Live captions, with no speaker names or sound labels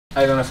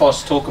I'm gonna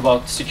first talk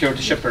about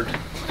Security Shepherd.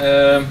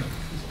 I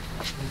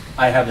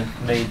haven't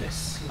made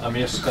this. I'm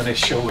just gonna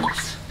show it.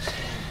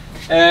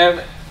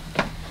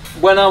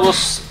 When I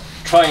was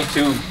trying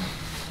to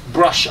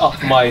brush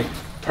up my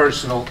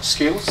personal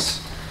skills,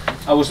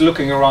 I was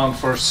looking around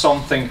for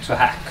something to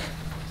hack.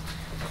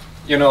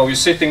 You know, you're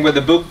sitting with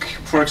a book,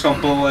 for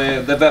example,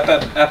 the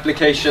web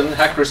application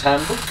Hacker's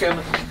Handbook,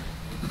 and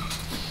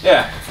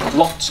yeah,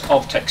 lots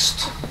of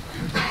text.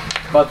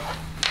 But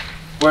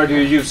where do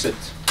you use it?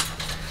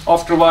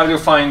 After a while you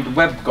find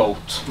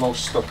WebGoat,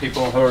 most of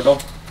people heard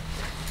of,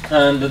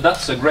 and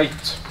that's a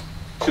great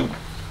tool.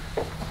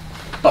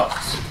 But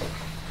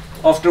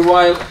after a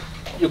while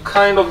you're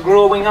kind of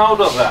growing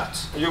out of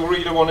that. You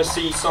really want to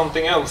see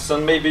something else,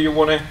 and maybe you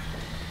want to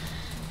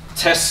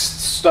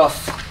test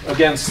stuff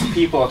against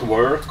people at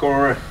work,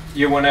 or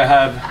you want to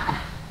have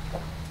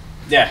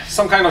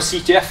some kind of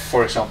CTF,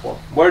 for example.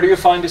 Where do you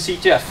find a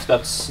CTF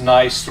that's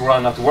nice to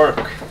run at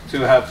work,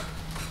 to have?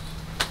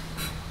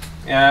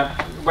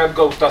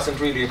 WebGoat doesn't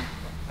really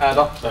add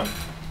up then.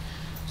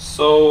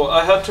 So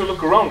I had to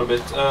look around a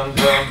bit, and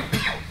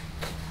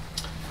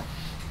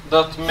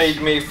that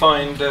made me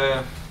find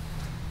a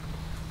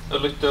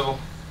little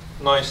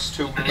nice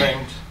tool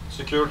named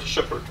Security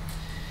Shepherd.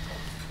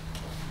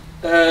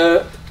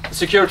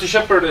 Security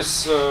Shepherd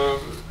is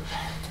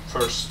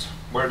first.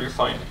 Where do you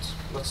find it?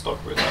 Let's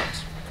start with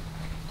that.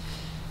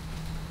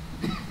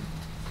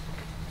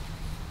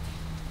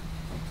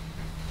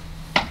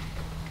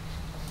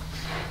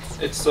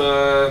 It's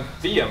a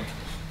VM.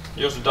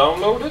 You just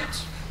download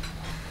it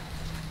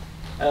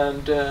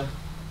and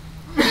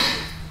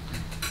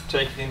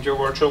take it into your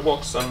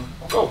VirtualBox and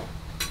go.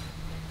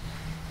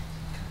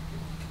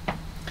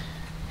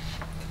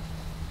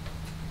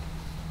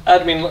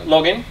 Admin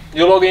login.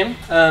 You log in,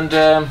 and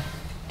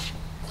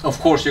of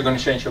course you're going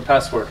to change your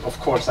password. Of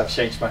course I've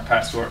changed my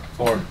password,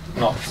 or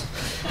not.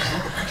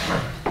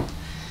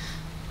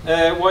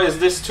 Why is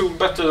this tool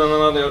better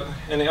than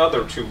any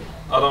other tool?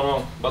 I don't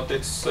know, but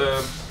it's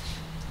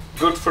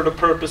good for the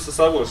purposes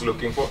I was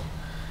looking for.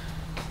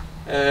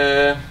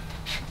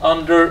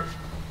 Under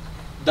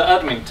the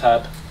admin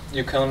tab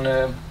you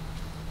can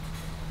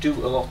do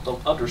a lot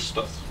of other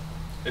stuff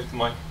if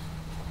my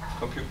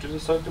computer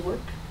decides to work.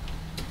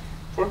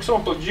 For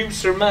example,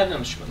 user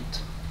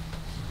management.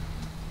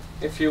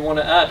 If you want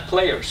to add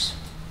players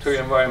to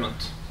your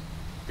environment,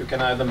 you can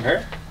add them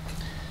here.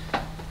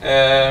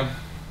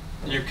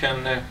 You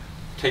can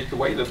take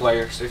away the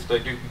players if they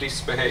do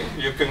misbehave.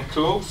 You can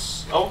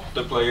close out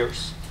the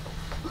players,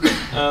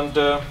 and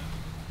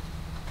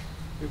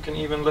you can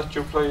even let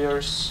your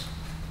players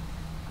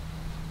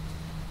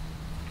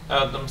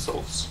add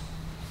themselves.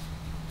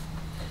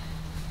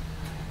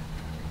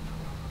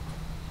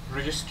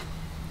 Register.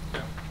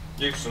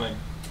 Username.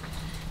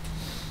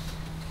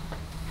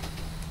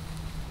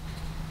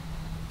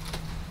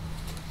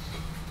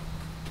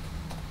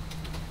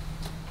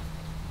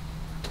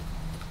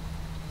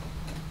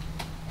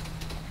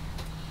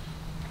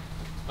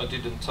 I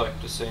didn't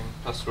type the same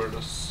password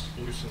as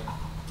username.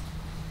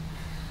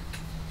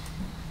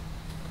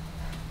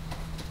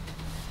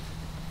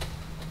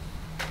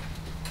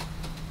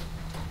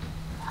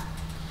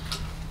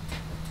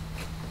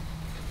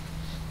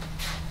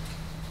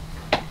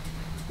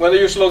 When the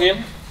user log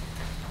in,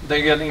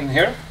 they get in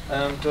here,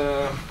 and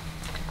the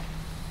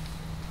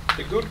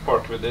good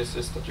part with this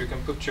is that you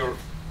can put your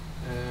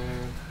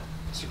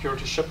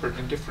Security Shepherd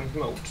in different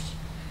modes.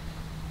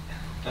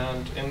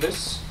 And in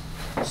this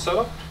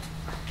setup,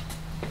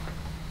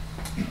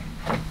 you're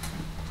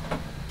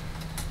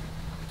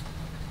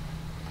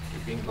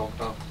being logged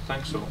out.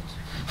 Thanks a lot.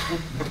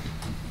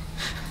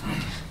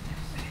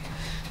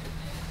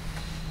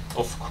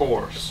 Of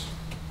course.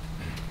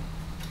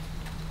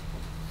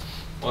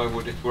 Why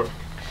would it work?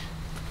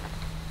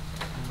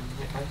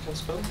 I can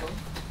spell it.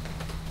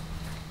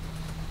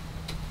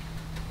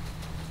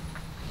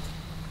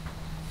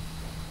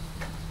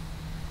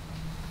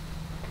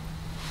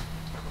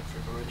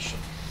 Configuration.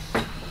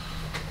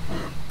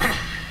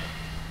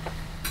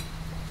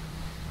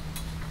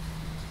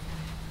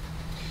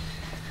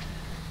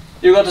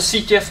 You got a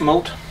CTF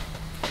mode,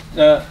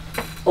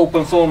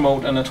 open phone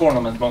mode, and a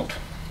tournament mode.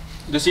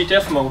 The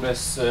CTF mode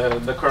is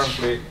the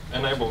currently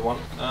enabled one,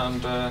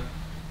 and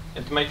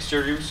it makes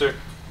your user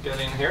get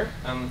in here,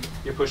 and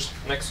you push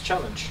next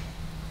challenge.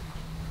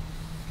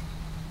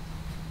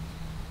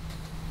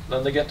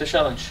 Then they get the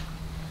challenge.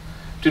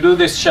 To do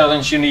this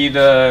challenge you need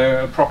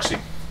a proxy,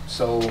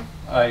 so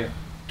I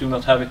do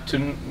not have it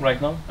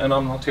right now, and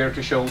I'm not here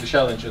to show the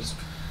challenges.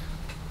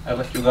 I'll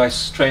let you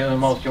guys try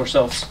them out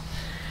yourselves.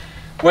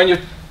 When you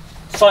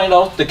find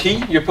out the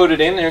key, you put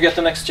it in and you get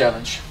the next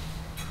challenge.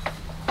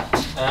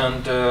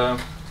 And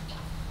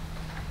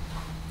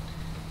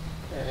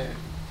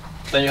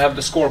then you have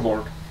the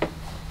scoreboard.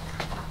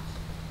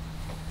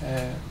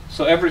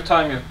 So every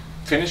time you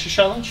finish a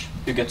challenge,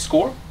 you get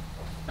score,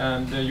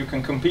 and you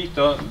can compete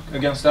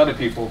against other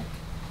people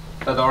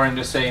that are in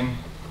the same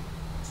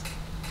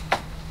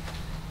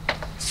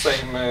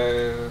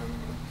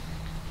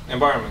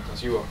environment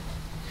as you are.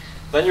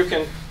 Then you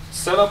can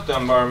set up the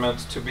environment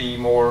to be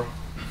more,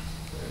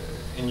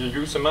 in your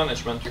user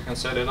management, you can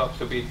set it up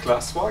to be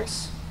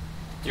class-wise.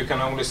 You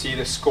can only see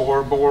the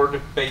scoreboard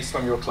based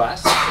on your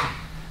class.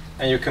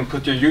 And you can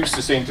put your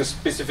users into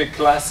specific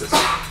classes.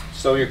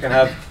 So you can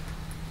have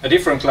a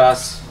different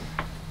class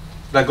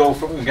that go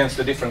against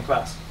a different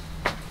class.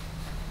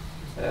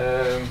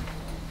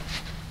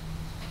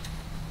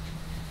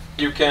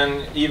 You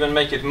can even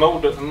make it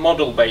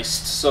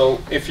model-based. So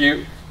if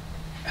you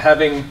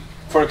having,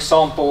 for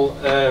example,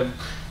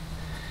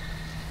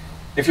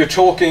 if you're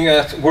talking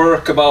at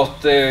work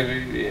about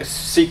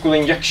SQL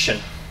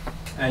injection,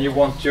 and you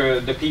want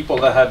the people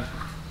that have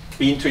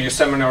been to your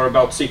seminar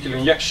about SQL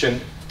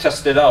injection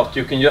test it out,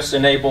 you can just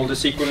enable the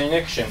SQL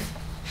injection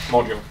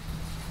module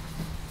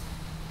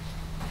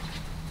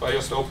by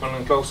just opening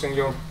and closing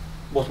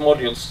what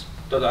modules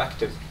that are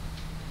active.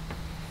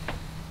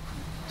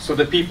 So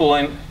the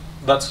people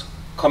that's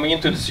coming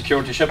into the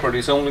security Shephard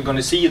is only going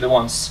to see the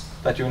ones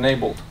that you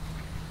enabled.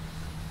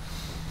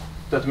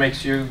 That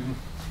makes you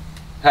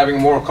having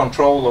more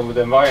control over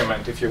the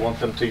environment if you want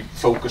them to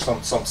focus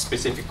on some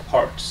specific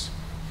parts.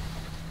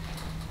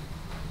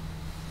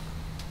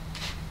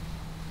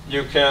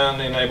 You can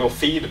enable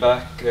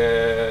feedback,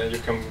 you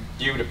can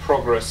view the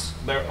progress.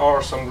 There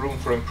are some room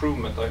for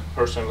improvement, I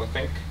personally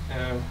think.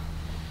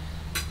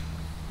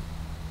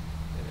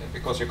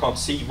 Because you can't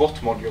see what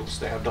modules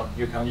they have done.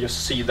 You can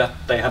just see that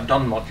they have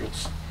done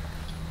modules.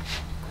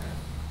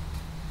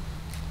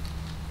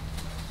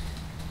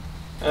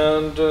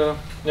 And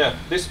yeah,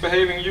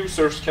 misbehaving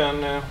users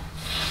can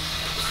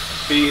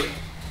be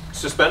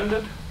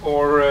suspended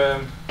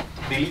or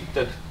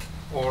deleted,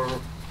 or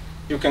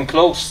you can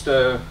close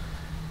the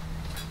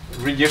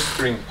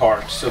registering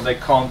part so they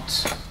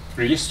can't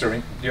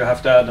register. You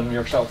have to add them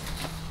yourself,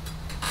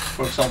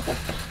 for example.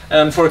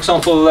 And for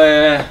example,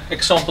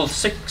 example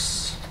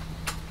 6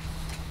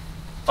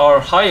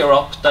 are higher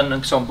up than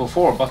example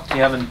 4, but they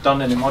haven't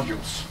done any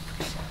modules.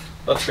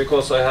 That's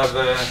because I have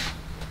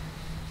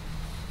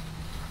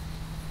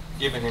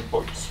given him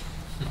points.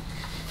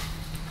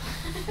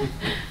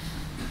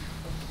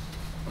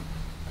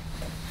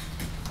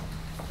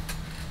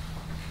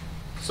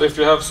 So if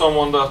you have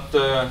someone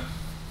that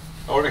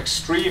are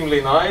extremely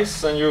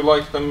nice and you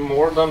like them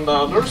more than the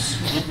others,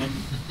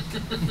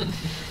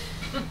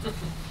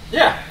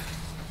 yeah,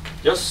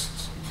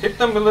 just hit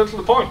them with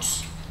little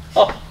points.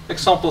 Oh,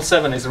 example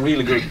 7 is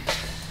really good.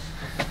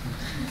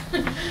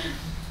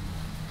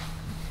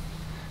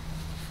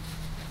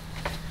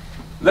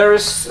 There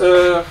is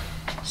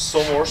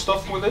some more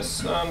stuff with this,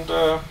 and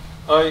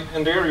I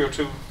dare you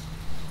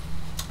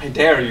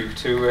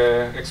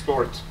to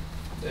explore it.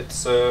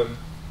 It's a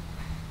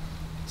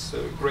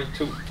great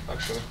tool,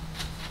 actually,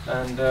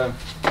 and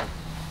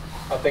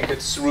I think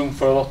it's room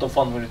for a lot of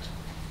fun with it.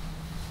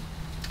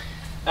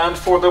 And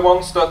for the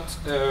ones that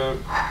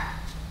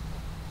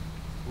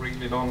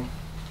really don't,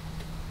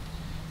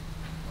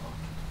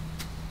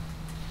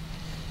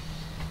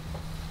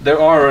 there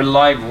are a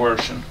live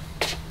version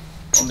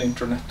on the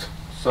internet.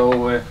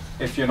 So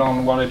if you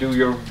don't want to do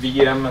your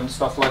VM and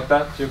stuff like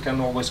that, you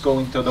can always go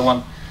into the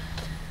one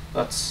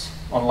that's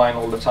online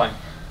all the time.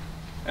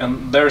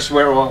 And there's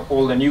where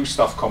all the new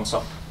stuff comes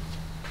up.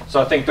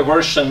 So I think the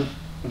version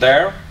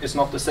there is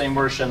not the same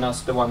version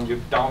as the one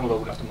you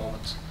download at the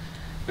moment,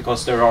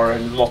 because there are a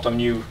lot of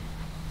new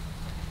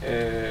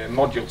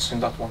modules in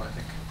that one, I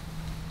think,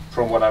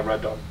 from what I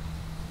read on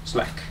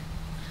Slack.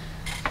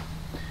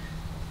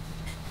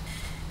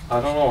 I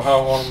don't know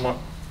how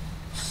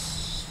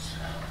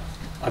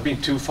I've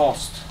been too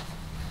fast.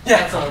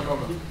 Yeah, that's not a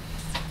problem.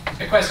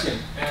 A question.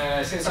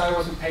 Since I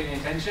wasn't paying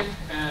attention,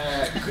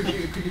 could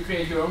you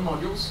create your own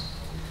modules?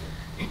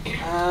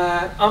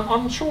 I'm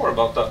unsure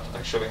about that,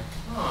 actually.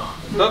 Oh,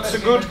 that's a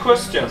good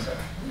question.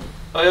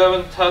 I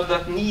haven't had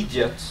that need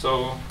yet,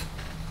 so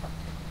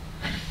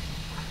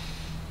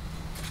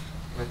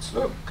let's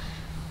look.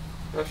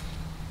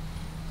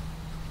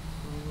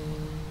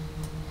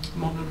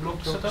 Model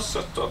block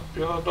setup?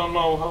 Yeah, I don't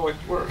know how it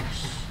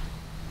works.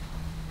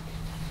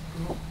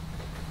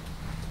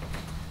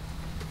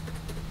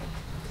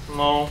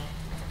 No,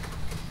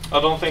 I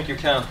don't think you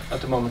can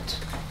at the moment.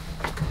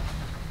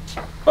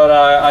 But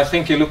I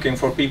think you're looking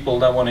for people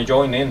that want to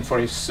join in for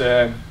his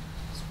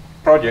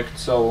project,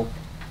 so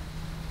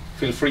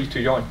feel free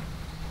to join,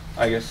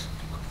 I guess.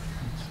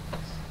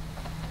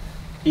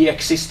 He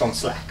exists on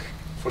Slack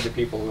for the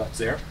people that's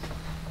there.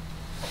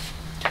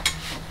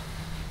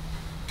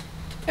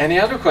 Any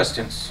other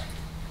questions?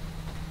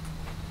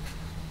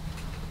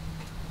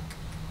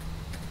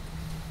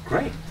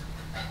 Great.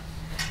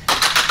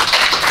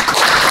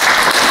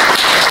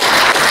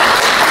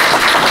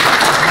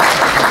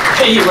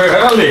 Hey, we're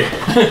early!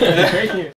 Thank you.